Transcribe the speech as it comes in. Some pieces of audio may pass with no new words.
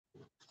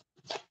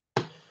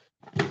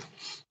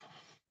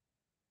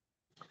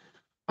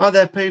Hi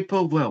there,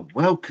 people. Well,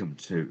 welcome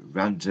to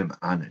Random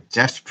and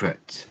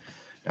Desperate.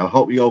 Now, I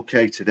hope you're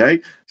okay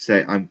today.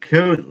 So, I'm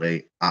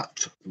currently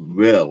at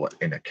Rhyl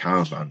in a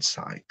caravan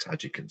site,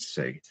 as you can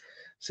see.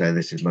 So,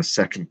 this is my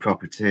second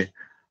property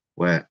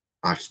where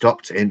I've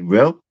stopped in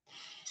Rhyl,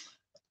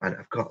 and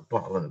I've got a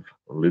bottle of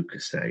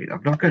Lucasade.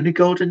 I've not got any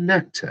golden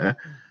nectar.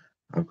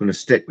 I'm going to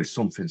stick with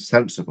something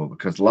sensible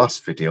because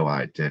last video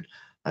I did,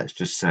 let's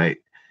just say,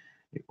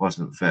 it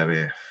wasn't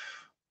very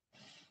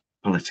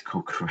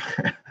political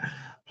correct.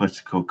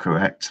 Political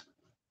correct.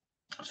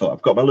 So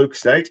I've got my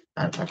Lucasade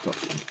and I've got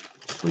some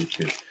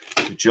sleepers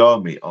to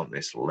join me on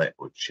this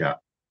little chat.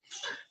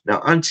 Now,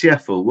 Auntie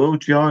Ethel will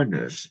join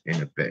us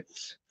in a bit.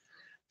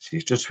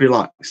 She's just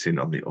relaxing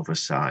on the other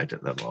side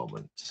at the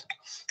moment.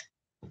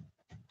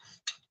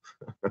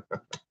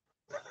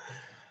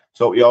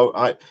 So you're all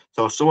right.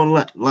 So someone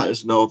let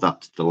us know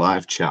that the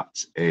live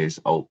chat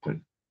is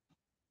open.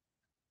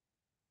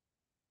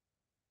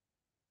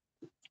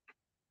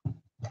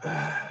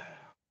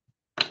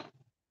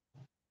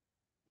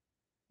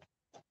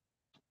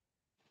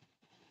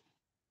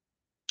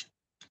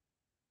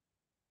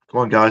 Come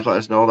on, guys, let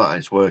us know that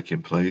it's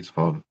working, please,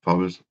 for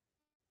us.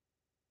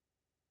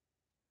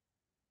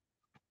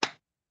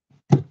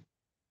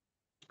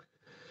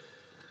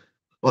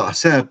 Well, I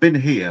say I've been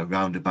here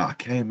roundabout. I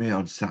came here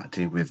on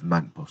Saturday with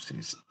Mag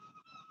buses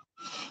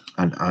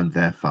and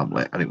their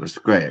family, and it was a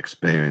great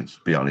experience,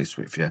 to be honest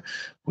with you.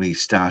 We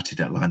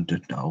started at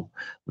Llandudno.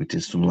 We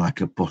did some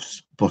like a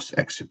bus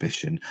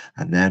exhibition,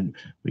 and then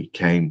we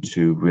came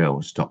to Rhyl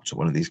and stopped at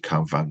one of these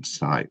caravan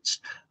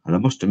sites. And I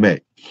must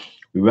admit,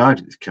 we arrived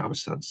at this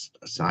caravan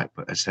site,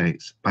 but I say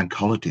it's bank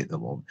holiday at the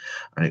moment,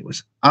 and it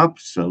was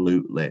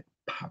absolutely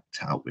packed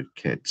out with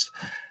kids.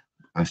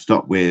 I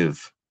stopped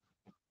with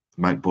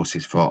Mike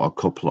buses for a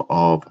couple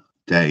of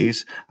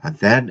days, and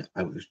then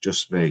it was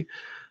just me.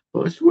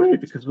 But it's weird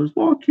because I was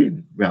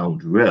walking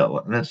round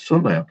Rhyl, and then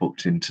suddenly I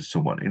bumped into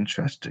someone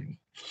interesting,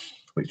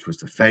 which was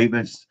the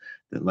famous,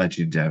 the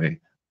legendary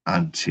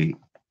Auntie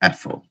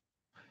Ethel.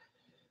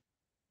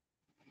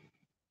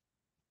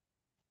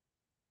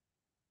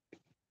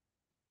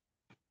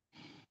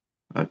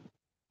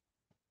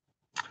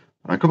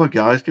 Come on,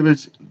 guys,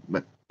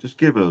 just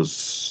give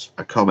us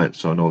a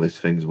comment on all these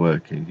things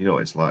working. You know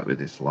what it's like with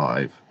this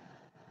live.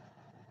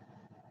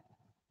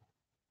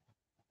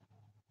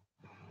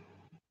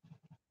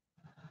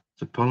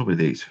 The problem with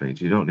these things,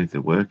 you don't know if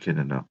they're working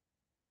or not.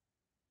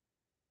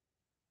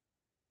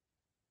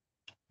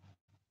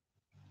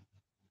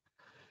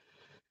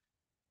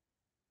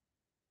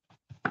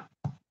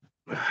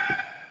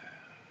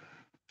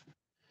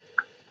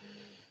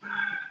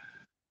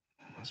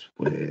 That's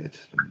weird.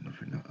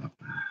 Nothing that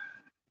happened.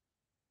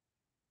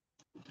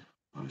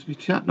 Why is my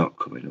chat not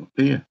coming up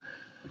here?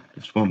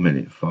 Just 1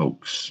 minute,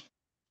 folks.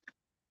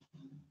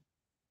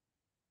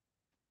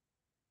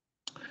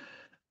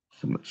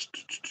 So much.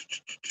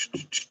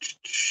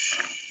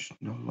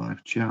 No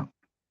live chat.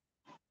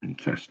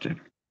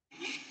 Interesting.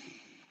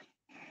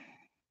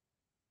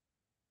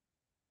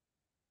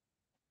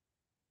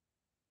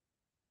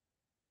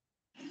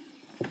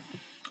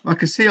 I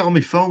can see it on my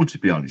phone, to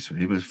be honest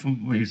with you, but for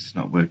some reason it's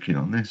not working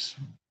on this.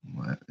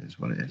 Well, it is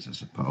what it is, I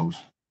suppose.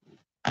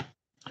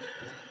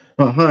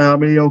 But hi,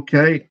 Army,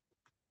 okay?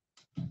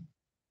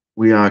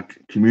 We are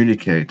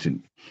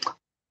communicating.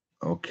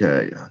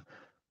 Okay.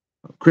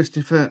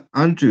 Christopher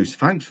Andrews,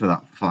 thanks for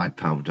that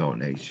 £5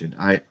 donation.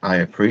 I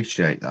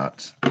appreciate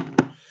that.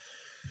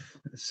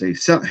 Let's see,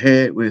 sat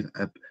here with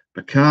a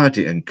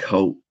Bacardi and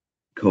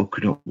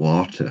coconut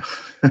water.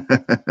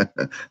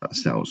 That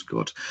sounds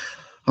good.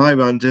 Hi,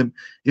 Random.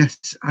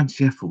 Yes,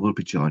 Auntie Ethel will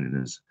be joining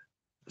us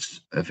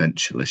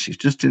eventually. She's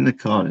just in the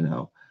corner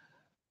now.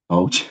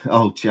 All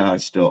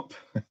charged up.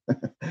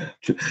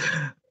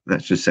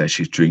 Let's just say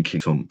she's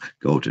drinking some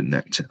golden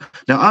nectar.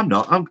 Now, I'm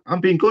not.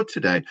 I'm being good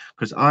today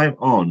because I'm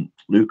on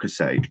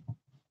Lucasade.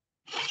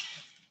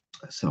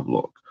 Let's have a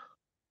look.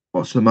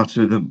 What's the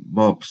matter with the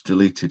mobs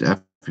deleted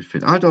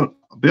everything? I'll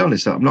be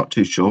honest, I'm not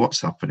too sure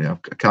what's happening.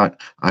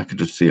 I can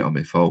just see it on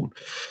my phone.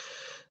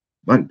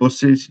 Bank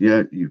buses,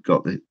 yeah, you've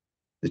got the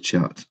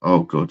chat.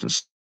 Oh, good.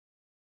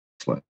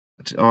 All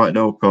right,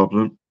 no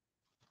problem.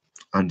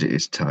 Andy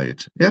is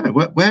tired. Yeah,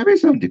 where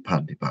is Andy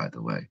Pandy, by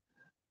the way?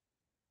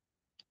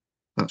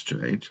 That's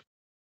strange.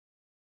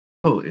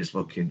 Oh, it's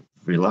looking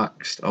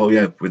relaxed. Oh,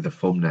 yeah, with the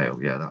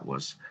thumbnail. Yeah, that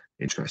was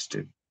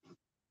interesting.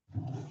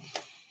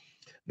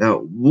 Now,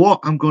 what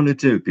I'm going to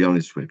do, be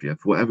honest with you,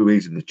 for whatever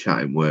reason the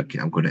chat ain't working,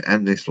 I'm going to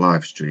end this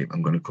live stream.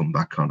 I'm going to come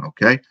back on,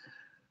 okay?